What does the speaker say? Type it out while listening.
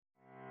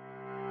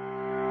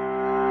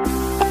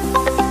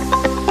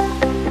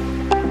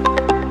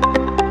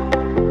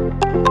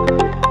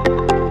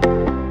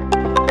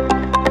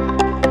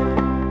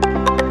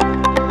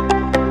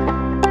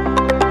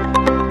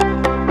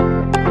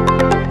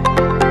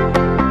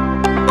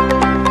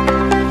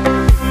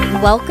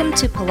Welcome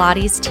to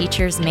Pilates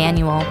Teacher's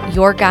Manual,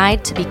 your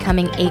guide to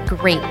becoming a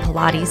great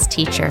Pilates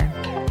teacher.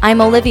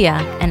 I'm Olivia,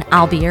 and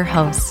I'll be your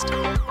host.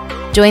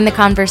 Join the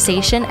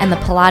conversation and the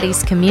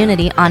Pilates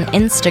community on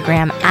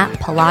Instagram at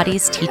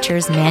Pilates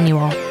Teacher's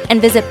Manual, and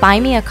visit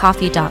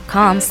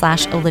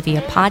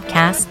buymeacoffee.com/Olivia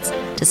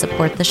Podcasts to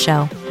support the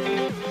show.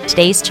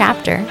 Today's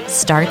chapter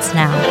starts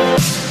now.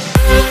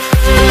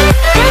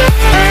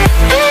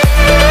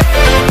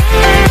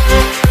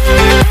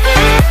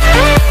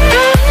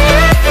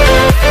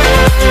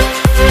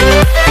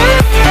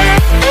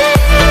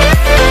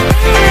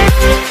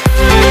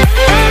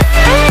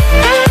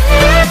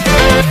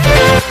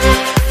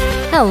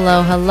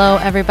 Hello,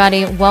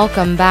 everybody.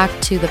 Welcome back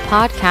to the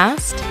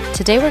podcast.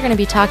 Today we're going to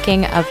be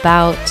talking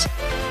about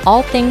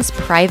all things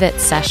private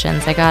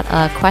sessions. I got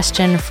a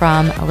question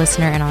from a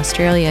listener in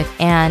Australia,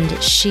 and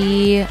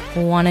she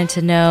wanted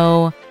to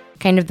know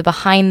kind of the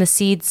behind the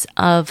scenes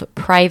of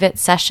private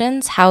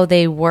sessions, how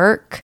they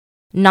work,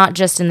 not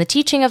just in the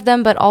teaching of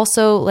them, but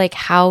also like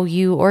how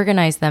you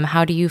organize them.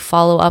 How do you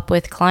follow up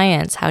with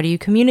clients? How do you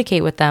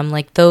communicate with them?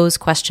 Like those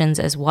questions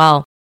as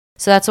well.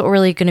 So that's what we're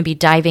really going to be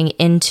diving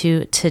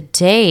into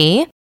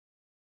today.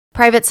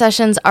 Private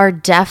sessions are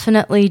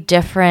definitely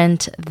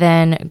different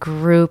than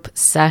group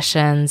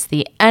sessions.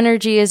 The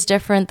energy is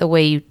different. The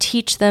way you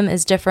teach them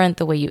is different.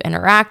 The way you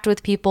interact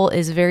with people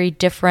is very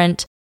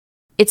different.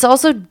 It's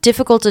also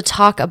difficult to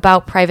talk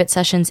about private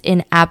sessions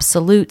in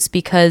absolutes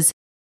because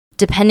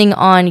depending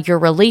on your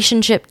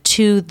relationship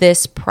to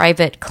this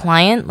private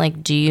client,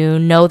 like do you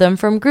know them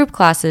from group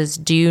classes?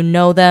 Do you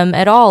know them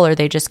at all? Are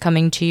they just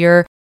coming to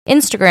your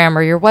Instagram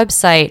or your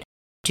website?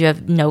 Do you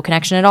have no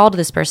connection at all to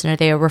this person? Are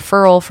they a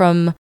referral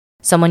from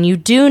someone you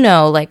do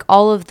know? Like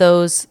all of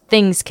those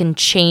things can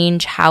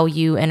change how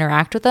you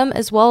interact with them,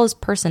 as well as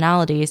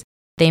personalities.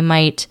 They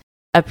might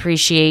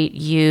appreciate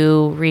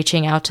you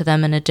reaching out to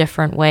them in a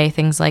different way,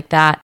 things like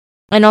that.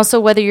 And also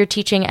whether you're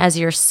teaching as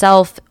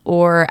yourself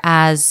or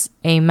as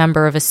a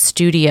member of a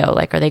studio.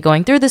 Like, are they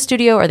going through the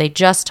studio? Are they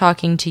just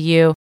talking to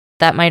you?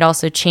 That might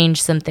also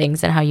change some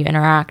things in how you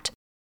interact.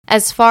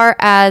 As far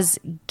as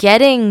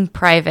getting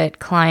private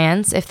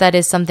clients, if that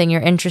is something you're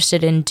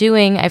interested in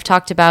doing, I've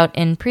talked about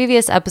in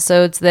previous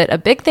episodes that a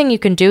big thing you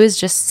can do is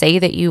just say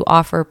that you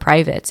offer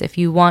privates. If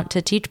you want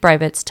to teach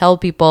privates, tell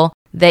people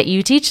that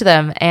you teach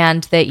them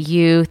and that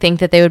you think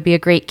that they would be a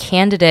great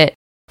candidate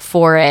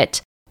for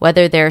it.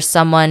 Whether there's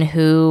someone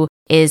who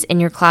is in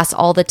your class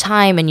all the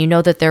time and you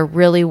know that they're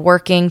really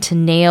working to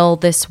nail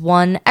this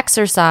one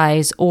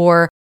exercise,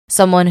 or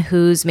someone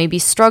who's maybe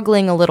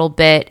struggling a little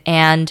bit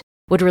and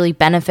would really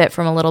benefit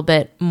from a little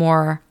bit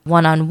more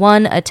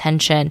one-on-one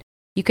attention,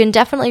 you can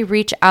definitely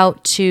reach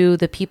out to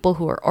the people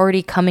who are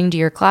already coming to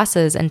your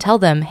classes and tell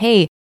them,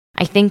 hey,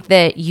 I think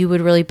that you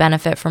would really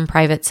benefit from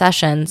private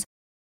sessions.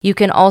 You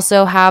can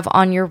also have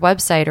on your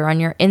website or on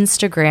your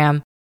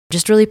Instagram,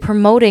 just really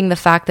promoting the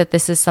fact that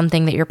this is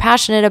something that you're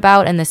passionate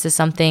about and this is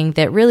something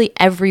that really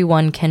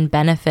everyone can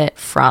benefit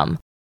from.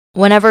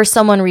 Whenever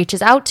someone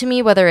reaches out to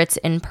me, whether it's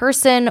in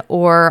person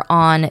or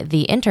on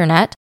the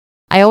internet,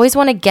 I always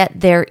want to get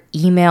their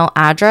email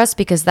address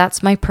because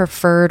that's my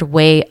preferred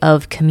way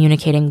of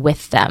communicating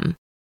with them.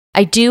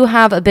 I do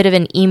have a bit of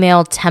an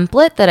email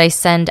template that I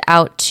send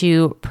out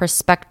to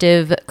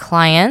prospective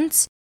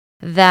clients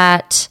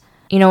that,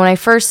 when I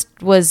first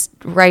was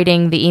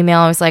writing the email,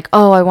 I was like,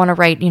 oh, I want to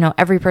write,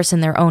 every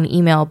person their own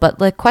email, but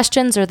the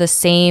questions are the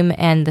same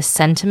and the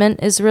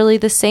sentiment is really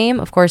the same.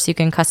 Of course, you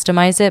can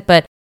customize it,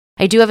 but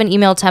I do have an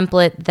email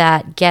template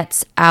that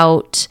gets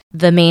out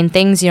the main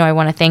things. I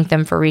want to thank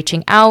them for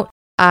reaching out.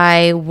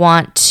 I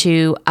want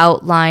to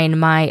outline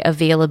my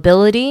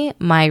availability,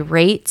 my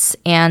rates,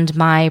 and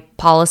my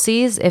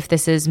policies. If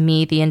this is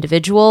me, the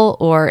individual,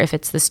 or if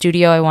it's the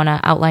studio, I want to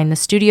outline the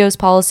studio's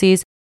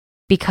policies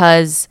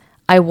because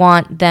I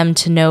want them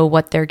to know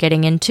what they're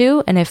getting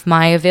into. And if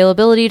my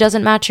availability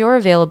doesn't match your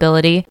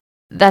availability,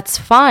 that's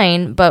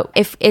fine. But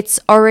if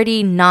it's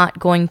already not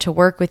going to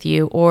work with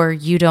you or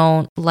you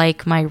don't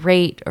like my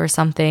rate or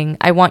something,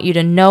 I want you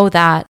to know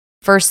that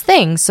first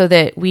thing so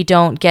that we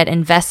don't get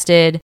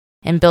invested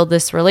and build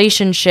this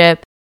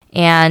relationship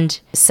and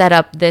set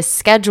up this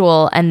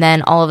schedule. And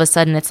then all of a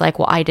sudden it's like,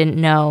 well, I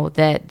didn't know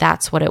that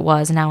that's what it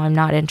was. Now I'm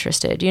not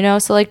interested,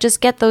 So like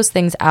just get those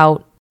things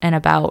out and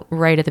about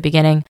right at the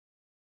beginning.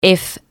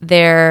 If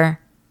they're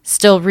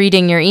still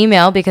reading your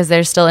email because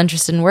they're still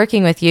interested in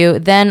working with you,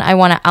 then I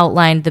want to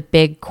outline the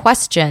big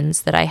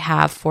questions that I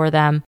have for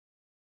them.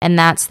 And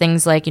that's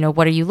things like,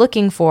 what are you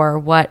looking for?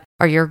 What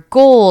are your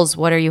goals?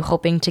 What are you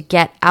hoping to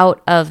get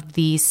out of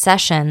these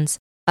sessions?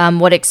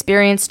 What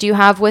experience do you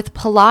have with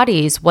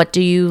Pilates? What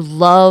do you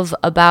love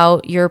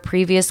about your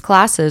previous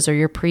classes or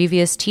your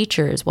previous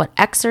teachers? What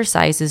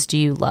exercises do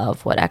you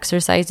love? What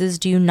exercises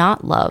do you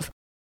not love?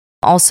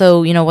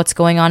 Also, what's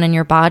going on in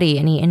your body,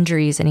 any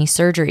injuries, any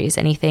surgeries,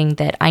 anything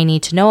that I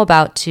need to know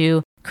about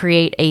to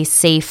create a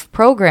safe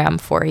program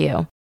for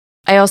you.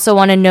 I also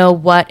want to know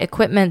what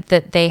equipment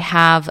that they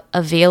have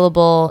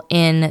available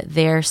in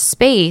their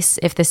space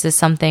if this is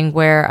something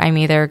where I'm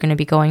either going to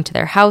be going to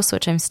their house,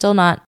 which I'm still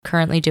not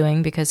currently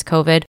doing because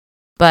COVID,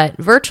 but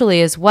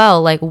virtually as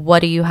well, like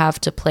what do you have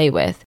to play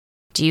with?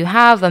 Do you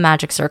have a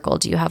magic circle?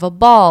 Do you have a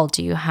ball?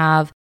 Do you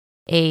have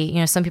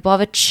some people have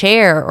a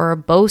chair or a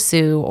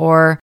BOSU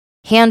or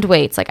hand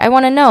weights. Like I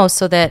want to know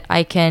so that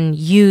I can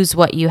use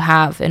what you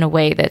have in a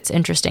way that's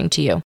interesting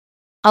to you.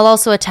 I'll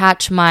also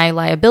attach my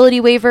liability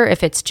waiver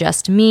if it's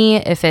just me.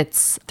 If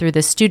it's through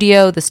the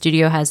studio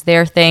has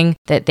their thing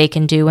that they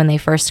can do when they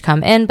first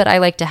come in, but I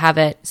like to have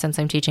it, since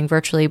I'm teaching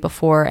virtually,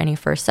 before any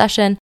first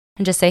session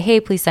and just say, hey,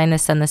 please sign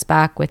this, send this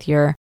back with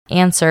your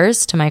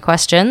answers to my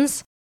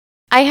questions.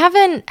 I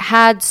haven't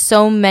had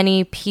so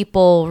many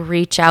people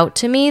reach out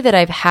to me that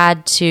I've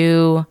had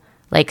to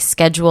like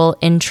schedule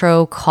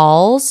intro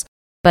calls,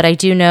 but I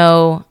do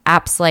know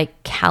apps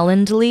like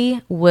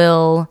Calendly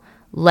will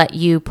let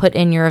you put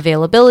in your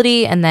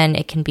availability, and then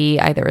it can be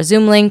either a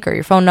Zoom link or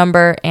your phone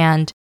number,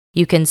 and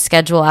you can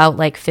schedule out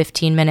like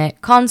 15-minute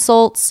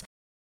consults.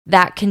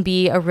 That can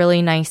be a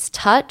really nice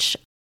touch.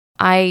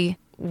 I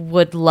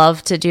would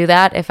love to do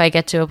that if I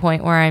get to a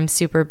point where I'm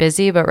super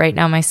busy, but right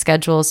now my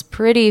schedule is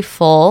pretty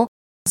full.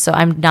 So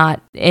I'm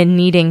not in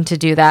needing to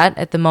do that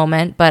at the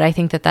moment, but I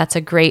think that that's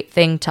a great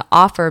thing to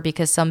offer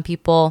because some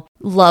people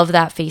love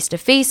that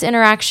face-to-face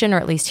interaction, or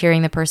at least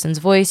hearing the person's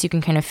voice. You can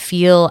kind of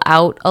feel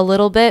out a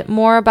little bit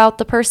more about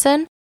the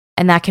person,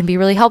 and that can be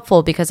really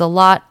helpful because a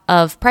lot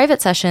of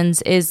private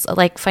sessions is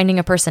like finding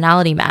a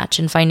personality match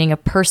and finding a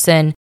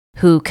person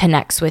who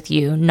connects with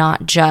you,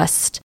 not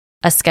just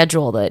a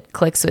schedule that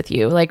clicks with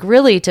you. Like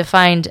really, to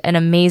find an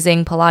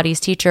amazing Pilates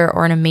teacher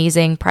or an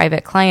amazing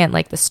private client,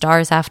 like the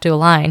stars have to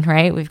align,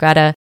 right? We've got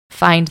to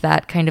find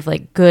that kind of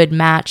like good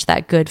match,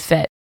 that good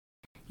fit.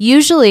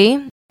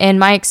 Usually, in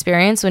my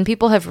experience, when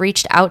people have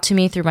reached out to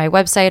me through my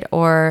website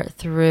or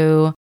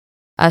through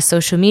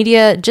social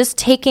media, just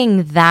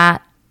taking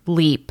that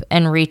leap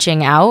and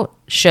reaching out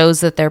shows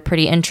that they're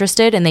pretty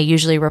interested, and they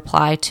usually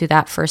reply to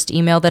that first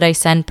email that I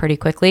send pretty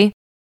quickly.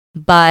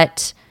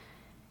 But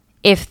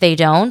if they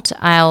don't,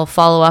 I'll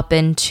follow up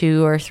in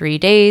 2 or 3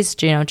 days,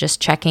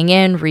 just checking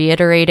in,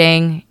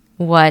 reiterating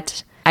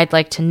what I'd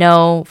like to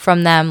know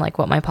from them, like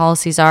what my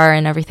policies are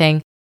and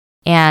everything,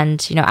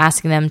 and,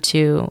 asking them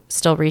to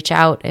still reach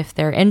out if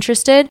they're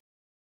interested.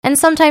 And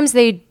sometimes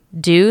they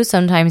do,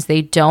 sometimes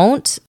they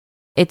don't.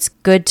 It's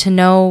good to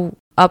know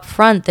up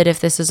front that if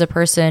this is a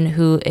person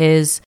who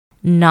is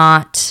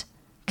not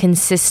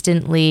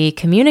consistently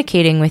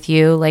communicating with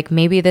you, like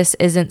maybe this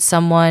isn't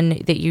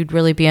someone that you'd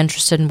really be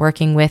interested in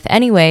working with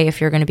anyway,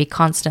 if you're going to be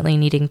constantly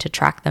needing to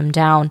track them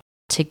down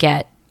to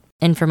get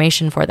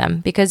information for them,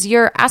 because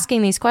you're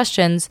asking these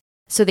questions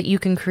so that you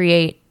can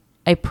create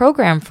a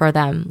program for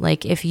them.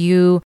 Like if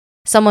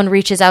someone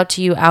reaches out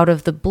to you out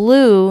of the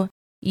blue,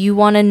 you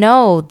want to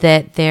know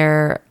that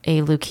they're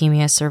a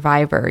leukemia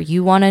survivor.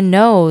 You want to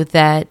know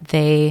that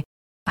they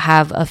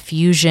have a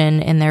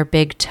fusion in their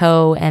big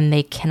toe and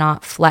they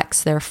cannot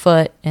flex their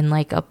foot in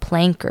like a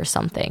plank or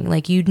something.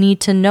 Like you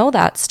need to know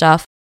that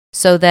stuff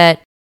so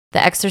that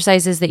the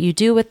exercises that you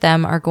do with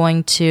them are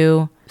going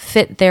to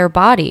fit their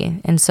body.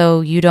 And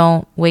so you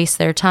don't waste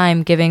their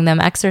time giving them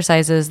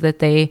exercises that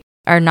they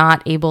are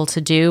not able to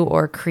do,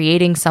 or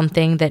creating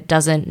something that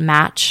doesn't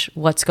match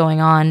what's going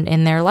on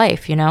in their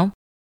life,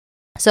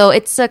 So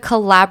it's a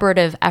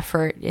collaborative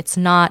effort. It's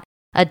not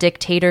a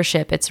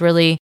dictatorship. It's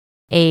really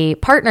a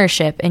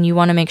partnership, and you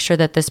want to make sure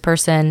that this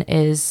person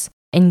is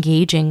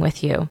engaging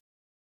with you.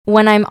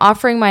 When I'm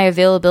offering my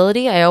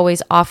availability, I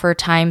always offer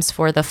times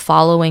for the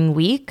following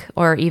week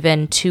or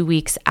even 2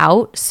 weeks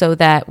out so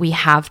that we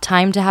have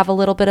time to have a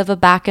little bit of a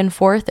back and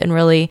forth and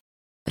really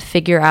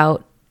figure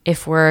out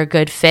if we're a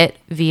good fit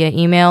via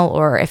email,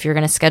 or if you're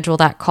going to schedule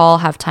that call,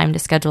 have time to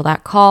schedule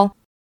that call.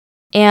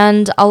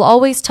 And I'll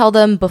always tell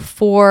them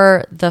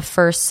before the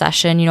first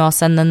session, I'll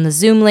send them the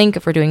Zoom link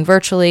if we're doing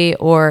virtually,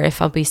 or if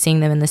I'll be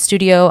seeing them in the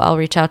studio, I'll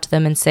reach out to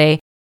them and say,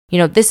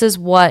 this is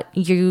what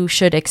you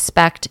should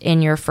expect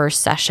in your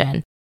first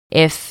session.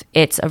 If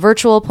it's a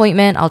virtual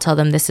appointment, I'll tell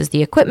them this is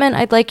the equipment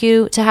I'd like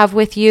you to have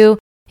with you.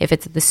 If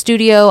it's at the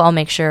studio, I'll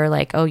make sure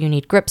you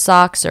need grip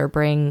socks, or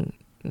bring,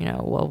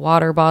 a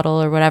water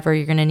bottle or whatever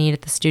you're going to need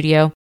at the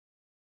studio.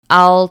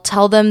 I'll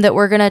tell them that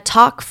we're going to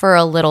talk for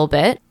a little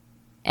bit,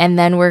 and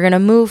then we're going to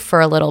move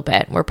for a little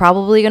bit. We're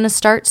probably going to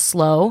start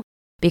slow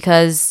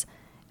because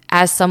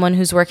as someone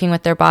who's working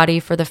with their body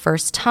for the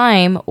first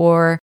time,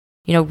 or,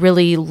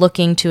 really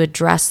looking to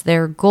address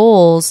their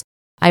goals,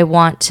 I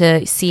want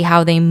to see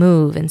how they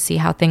move and see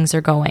how things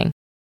are going.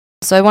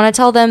 So I want to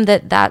tell them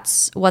that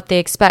that's what they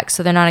expect.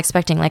 So they're not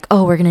expecting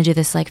we're going to do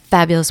this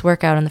fabulous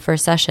workout in the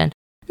first session.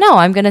 No,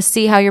 I'm going to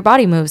see how your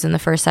body moves in the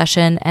first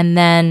session and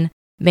then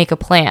make a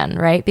plan,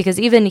 right? Because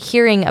even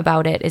hearing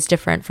about it is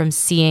different from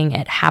seeing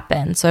it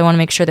happen. So I want to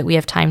make sure that we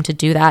have time to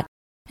do that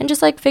and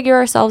just figure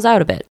ourselves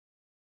out a bit.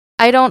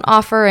 I don't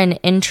offer an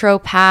intro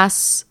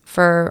pass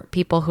for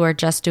people who are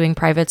just doing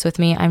privates with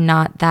me. I'm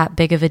not that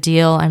big of a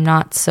deal. I'm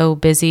not so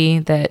busy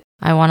that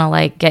I want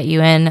to get you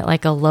in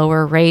at a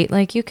lower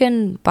rate. You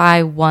can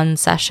buy one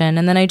session,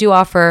 and then I do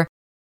offer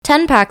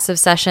 10 packs of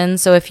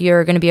sessions. So if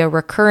you're going to be a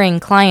recurring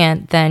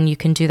client, then you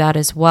can do that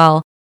as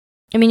well.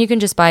 I mean, you can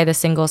just buy the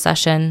single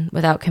session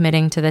without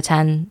committing to the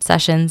 10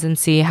 sessions and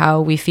see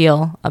how we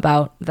feel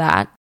about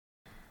that.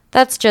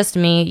 That's just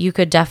me. You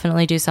could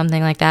definitely do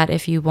something like that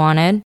if you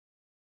wanted.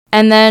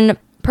 And then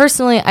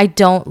personally, I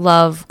don't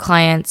love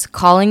clients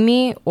calling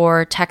me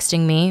or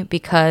texting me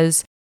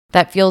because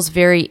that feels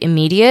very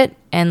immediate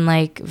and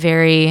like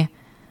very,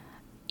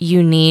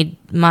 you need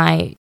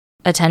my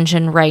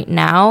attention right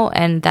now.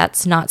 And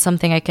that's not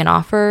something I can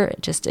offer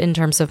just in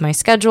terms of my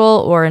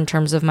schedule or in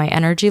terms of my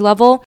energy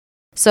level.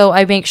 So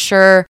I make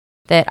sure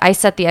that I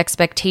set the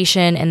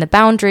expectation and the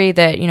boundary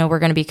that, we're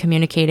going to be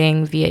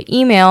communicating via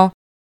email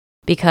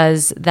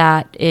because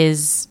that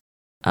is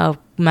a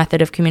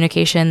method of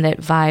communication that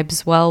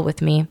vibes well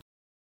with me.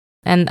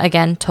 And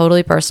again,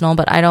 totally personal,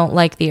 but I don't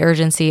like the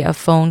urgency of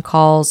phone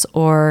calls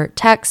or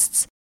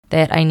texts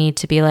that I need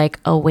to be like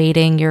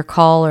awaiting your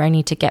call or I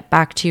need to get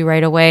back to you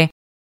right away.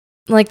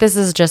 Like, this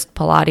is just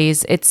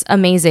Pilates. It's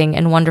amazing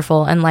and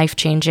wonderful and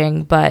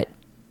life-changing, but,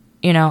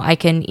 I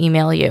can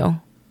email you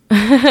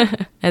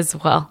as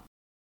well.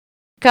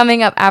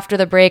 Coming up after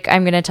the break,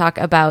 I'm going to talk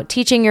about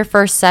teaching your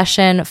first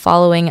session,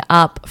 following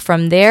up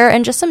from there,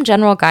 and just some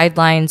general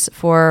guidelines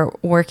for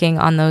working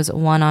on those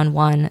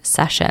one-on-one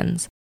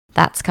sessions.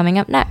 That's coming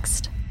up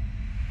next.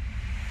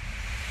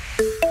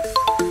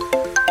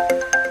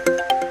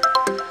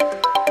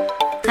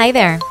 Hi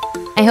there.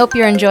 I hope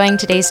you're enjoying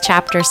today's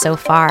chapter so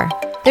far.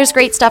 There's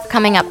great stuff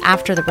coming up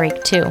after the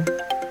break too.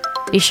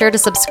 Be sure to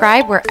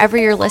subscribe wherever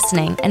you're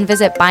listening and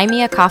visit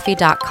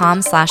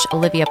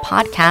buymeacoffee.com/Olivia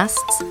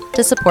Podcasts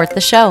to support the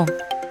show.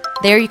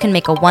 There you can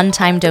make a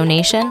one-time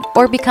donation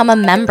or become a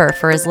member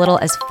for as little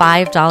as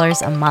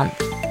 $5 a month.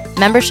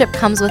 Membership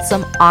comes with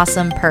some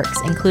awesome perks,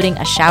 including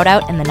a shout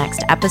out in the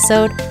next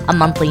episode, a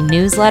monthly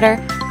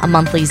newsletter, a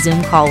monthly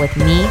Zoom call with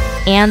me,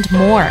 and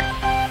more.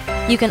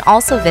 You can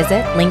also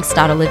visit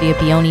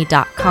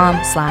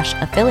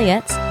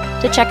links.oliviabioni.com/affiliates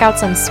to check out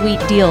some sweet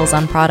deals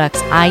on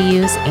products I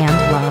use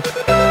and love.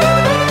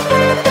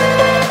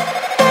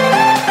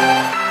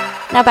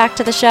 Now back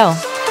to the show.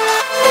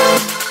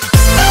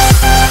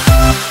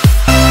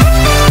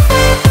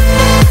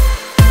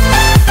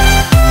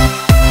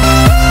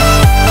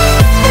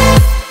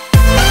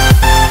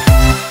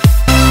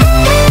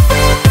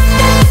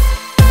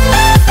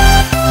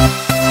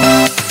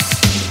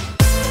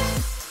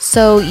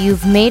 So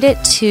you've made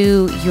it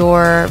to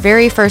your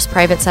very first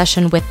private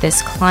session with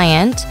this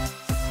client.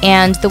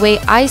 And the way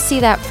I see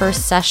that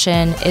first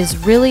session is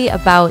really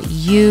about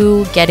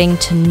you getting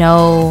to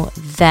know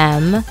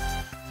them,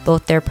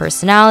 both their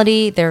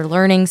personality, their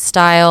learning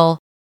style,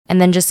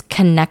 and then just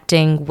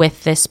connecting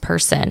with this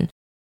person.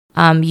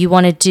 You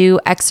want to do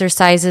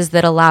exercises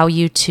that allow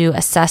you to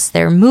assess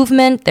their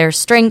movement, their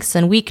strengths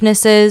and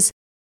weaknesses,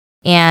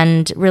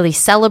 and really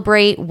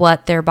celebrate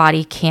what their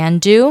body can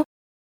do,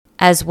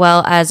 as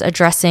well as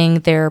addressing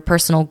their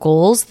personal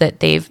goals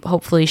that they've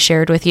hopefully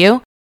shared with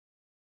you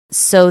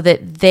so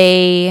that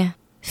they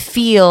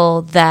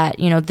feel that,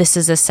 this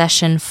is a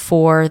session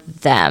for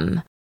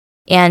them.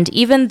 And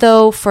even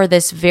though for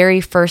this very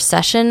first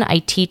session, I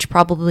teach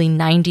probably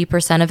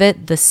 90% of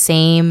it the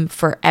same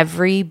for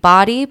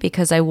everybody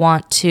because I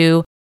want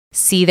to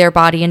see their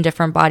body in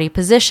different body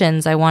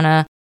positions. I want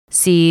to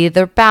see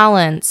their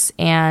balance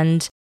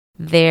and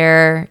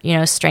their,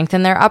 strength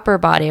in their upper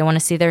body. I want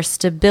to see their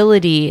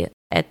stability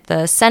at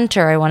the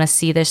center. I want to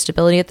see their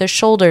stability at their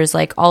shoulders,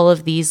 like all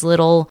of these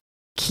little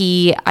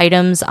key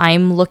items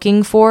I'm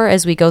looking for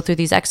as we go through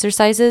these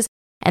exercises.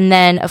 And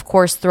then, of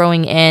course,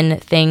 throwing in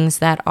things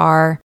that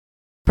are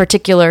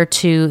particular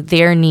to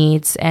their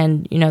needs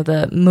and,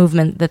 the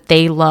movement that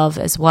they love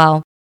as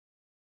well.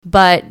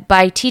 But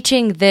by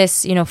teaching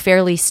this,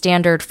 fairly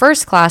standard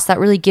first class, that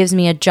really gives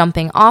me a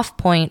jumping off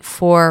point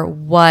for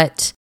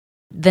what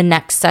the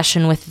next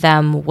session with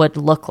them would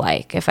look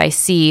like. If I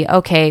see,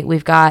 okay,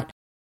 we've got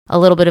a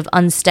little bit of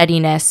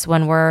unsteadiness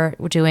when we're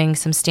doing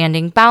some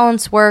standing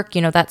balance work,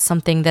 that's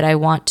something that I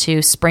want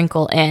to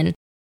sprinkle in.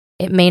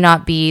 It may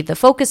not be the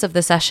focus of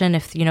the session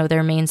if,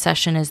 their main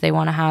session is they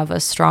want to have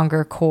a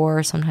stronger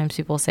core. Sometimes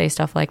people say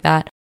stuff like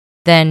that.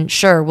 Then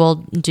sure,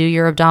 we'll do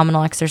your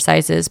abdominal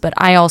exercises, but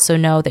I also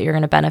know that you're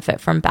going to benefit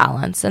from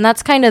balance. And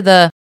that's kind of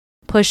the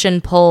push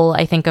and pull,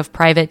 I think, of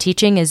private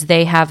teaching is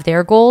they have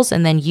their goals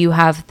and then you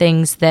have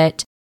things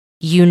that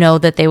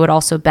that they would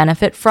also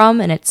benefit from.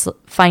 And it's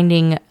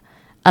finding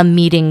a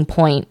meeting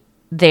point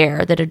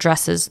there that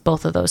addresses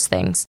both of those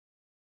things.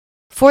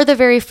 For the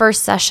very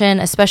first session,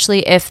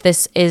 especially if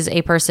this is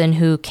a person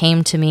who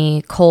came to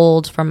me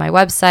cold from my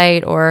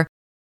website or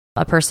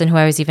a person who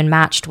I was even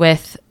matched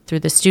with through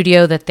the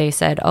studio that they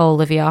said, oh,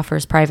 Olivia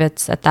offers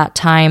privates at that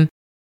time,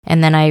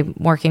 and then I'm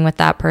working with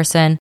that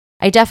person,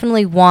 I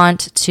definitely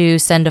want to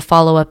send a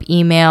follow-up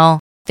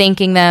email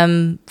thanking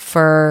them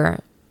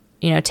for,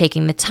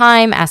 taking the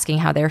time, asking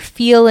how they're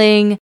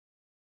feeling,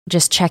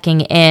 just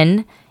checking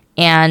in.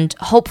 And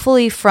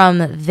hopefully from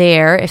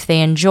there, if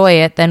they enjoy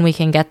it, then we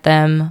can get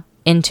them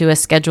into a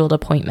scheduled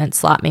appointment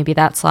slot, maybe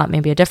that slot,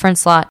 maybe a different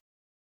slot.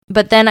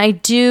 But then I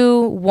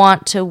do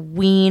want to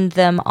wean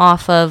them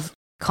off of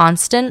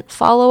constant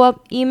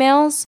follow-up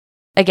emails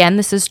again,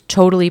 this is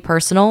totally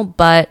personal,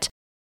 but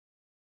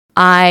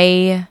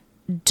I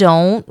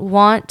don't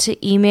want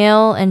to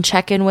email and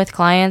check in with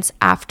clients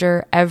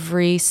after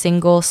every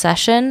single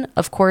session.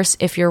 Of course,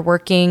 if you're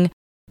working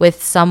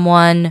with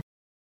someone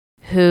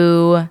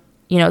who,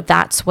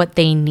 that's what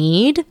they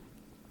need,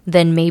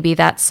 then maybe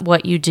that's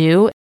what you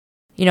do.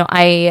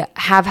 I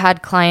have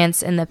had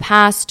clients in the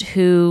past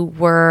who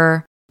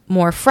were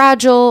more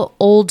fragile,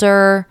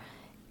 older,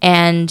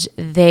 and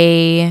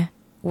they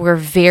were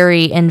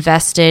very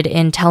invested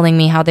in telling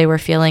me how they were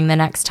feeling the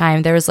next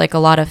time. There was like a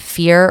lot of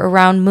fear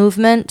around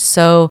movement.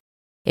 So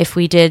if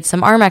we did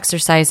some arm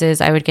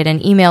exercises, I would get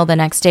an email the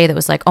next day that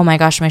was like, oh my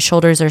gosh, my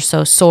shoulders are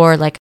so sore.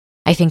 Like,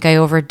 I think I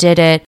overdid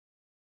it.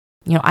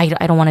 I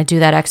don't want to do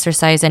that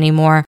exercise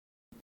anymore.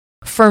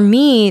 For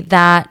me,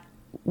 that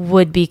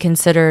would be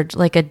considered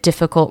like a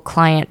difficult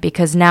client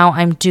because now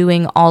I'm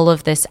doing all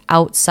of this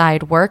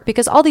outside work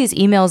because all these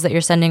emails that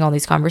you're sending, all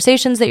these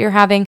conversations that you're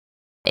having,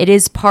 it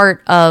is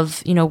part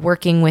of,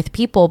 working with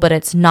people, but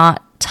it's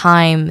not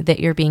time that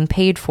you're being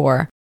paid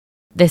for.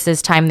 This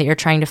is time that you're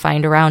trying to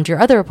find around your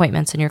other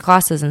appointments and your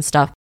classes and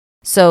stuff.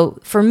 So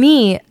for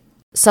me,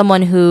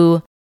 someone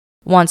who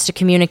wants to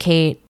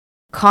communicate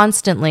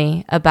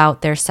constantly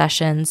about their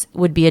sessions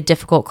would be a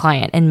difficult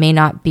client and may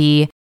not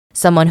be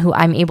someone who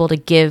I'm able to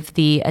give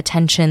the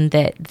attention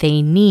that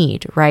they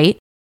need, right?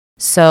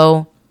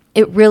 So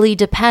it really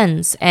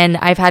depends. And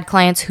I've had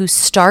clients who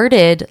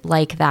started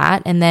like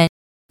that, and then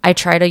I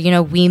try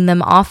to, wean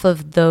them off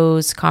of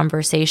those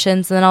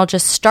conversations. And then I'll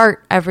just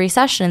start every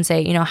session and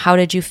say, how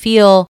did you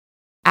feel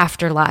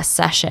after last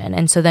session?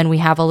 And so then we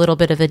have a little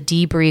bit of a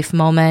debrief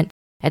moment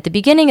at the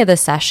beginning of the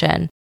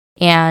session.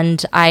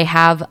 And I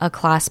have a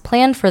class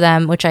plan for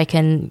them, which I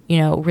can,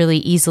 really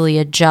easily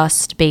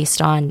adjust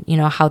based on,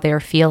 how they're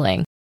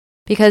feeling.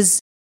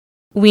 Because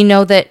we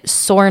know that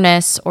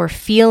soreness or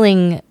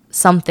feeling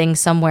something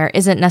somewhere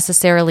isn't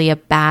necessarily a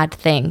bad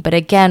thing. But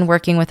again,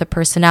 working with a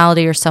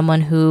personality or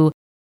someone who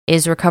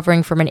is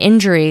recovering from an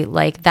injury,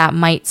 like that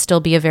might still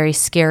be a very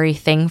scary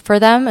thing for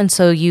them. And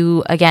so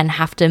you, again,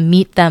 have to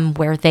meet them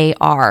where they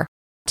are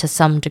to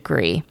some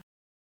degree.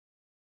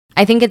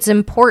 I think it's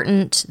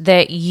important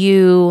that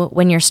you,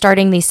 when you're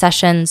starting these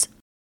sessions,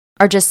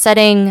 are just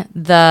setting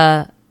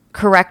the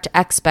correct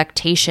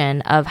expectation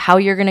of how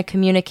you're going to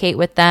communicate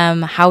with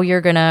them, how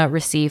you're going to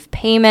receive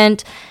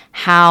payment,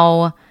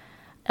 how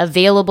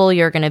available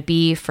you're going to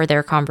be for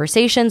their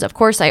conversations. Of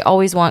course, I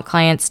always want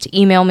clients to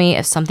email me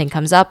if something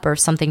comes up or if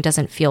something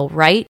doesn't feel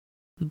right,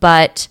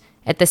 but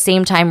at the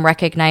same time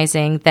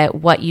recognizing that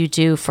what you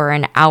do for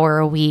an hour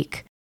a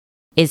week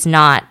is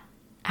not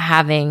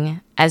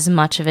having as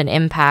much of an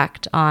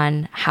impact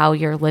on how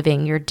you're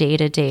living your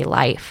day-to-day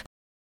life.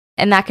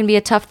 And that can be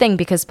a tough thing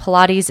because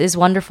Pilates is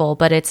wonderful,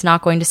 but it's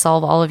not going to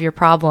solve all of your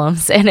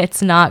problems and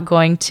it's not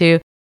going to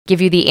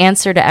give you the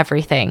answer to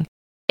everything.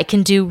 It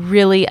can do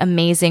really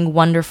amazing,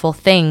 wonderful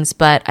things,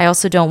 but I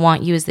also don't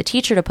want you as the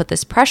teacher to put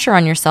this pressure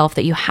on yourself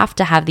that you have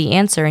to have the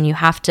answer and you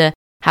have to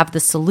have the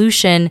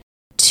solution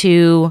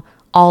to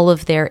all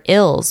of their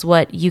ills.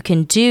 What you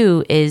can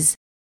do is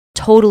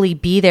totally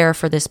be there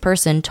for this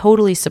person,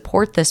 totally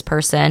support this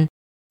person,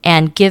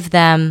 and give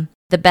them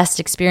the best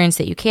experience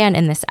that you can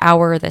in this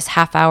hour, this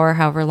half hour,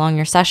 however long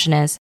your session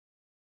is.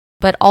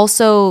 But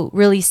also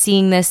really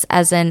seeing this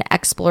as an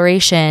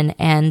exploration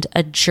and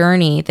a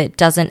journey that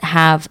doesn't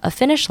have a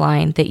finish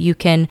line, that you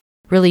can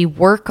really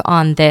work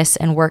on this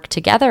and work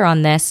together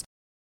on this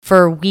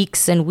for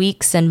weeks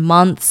and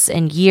months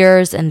and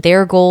years, and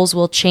their goals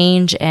will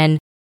change and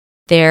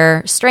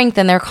their strength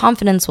and their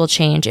confidence will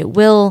change. It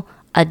will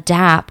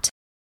adapt,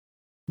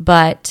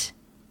 but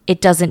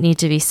it doesn't need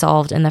to be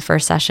solved in the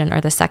first session or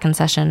the second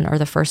session or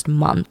the first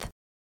month.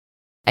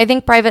 I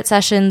think private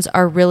sessions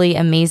are really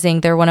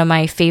amazing. They're one of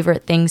my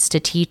favorite things to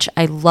teach.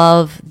 I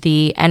love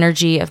the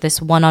energy of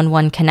this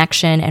one-on-one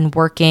connection and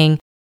working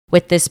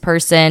with this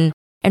person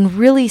and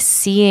really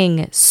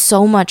seeing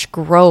so much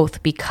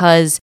growth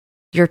because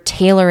you're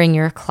tailoring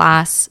your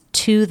class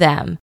to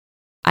them.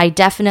 I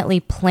definitely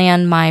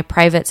plan my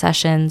private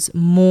sessions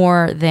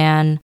more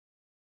than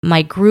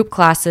my group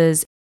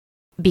classes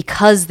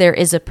because there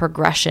is a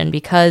progression,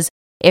 because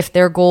if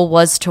their goal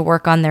was to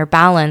work on their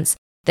balance,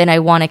 then I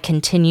want to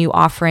continue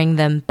offering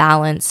them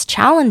balance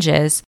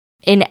challenges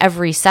in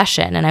every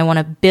session. And I want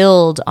to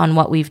build on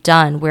what we've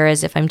done.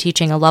 Whereas if I'm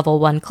teaching a level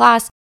 1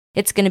 class,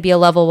 it's going to be a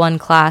level 1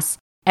 class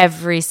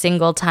every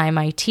single time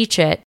I teach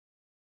it.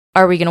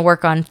 Are we going to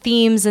work on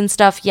themes and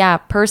stuff? Yeah,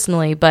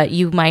 personally, but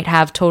you might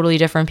have totally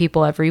different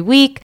people every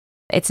week.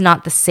 It's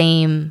not the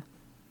same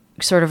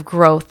sort of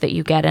growth that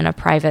you get in a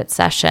private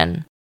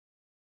session.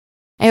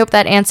 I hope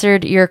that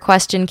answered your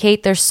question,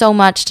 Kate. There's so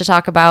much to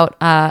talk about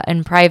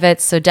in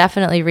private, so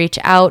definitely reach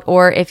out.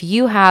 Or if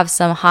you have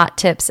some hot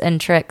tips and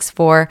tricks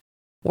for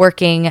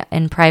working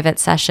in private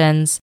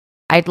sessions,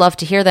 I'd love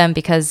to hear them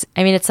because,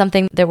 it's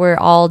something that we're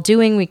all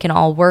doing, we can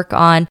all work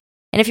on.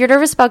 And if you're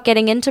nervous about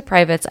getting into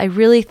privates, I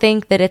really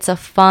think that it's a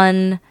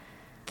fun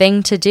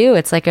thing to do.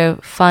 It's like a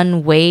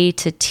fun way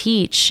to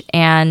teach.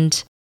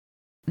 And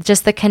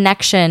just the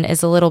connection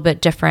is a little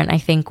bit different, I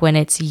think, when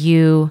it's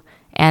you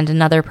and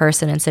another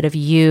person instead of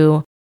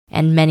you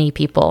and many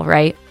people,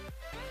 right?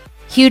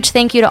 Huge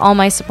thank you to all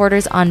my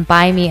supporters on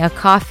Buy Me a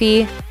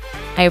Coffee.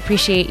 I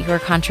appreciate your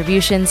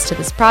contributions to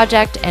this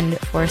project and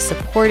for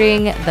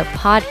supporting the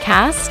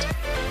podcast.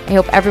 I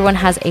hope everyone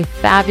has a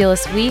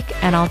fabulous week,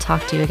 and I'll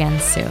talk to you again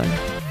soon.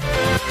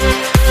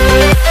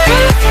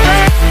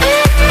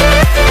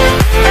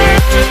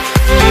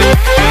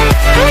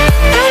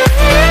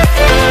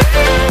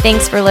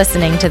 Thanks for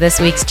listening to this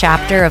week's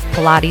chapter of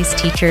Pilates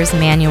Teacher's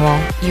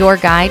Manual, your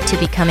guide to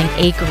becoming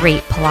a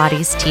great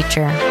Pilates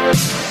teacher.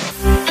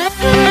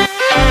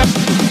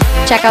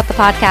 Check out the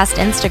podcast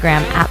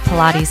Instagram at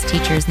Pilates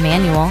Teacher's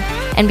Manual,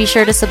 and be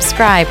sure to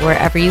subscribe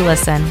wherever you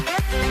listen.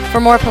 For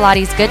more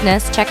Pilates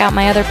goodness, check out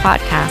my other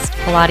podcast,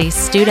 Pilates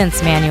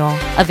Student's Manual,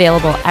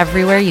 available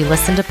everywhere you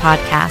listen to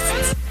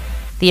podcasts.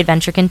 The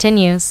adventure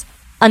continues.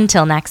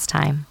 Until next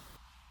time.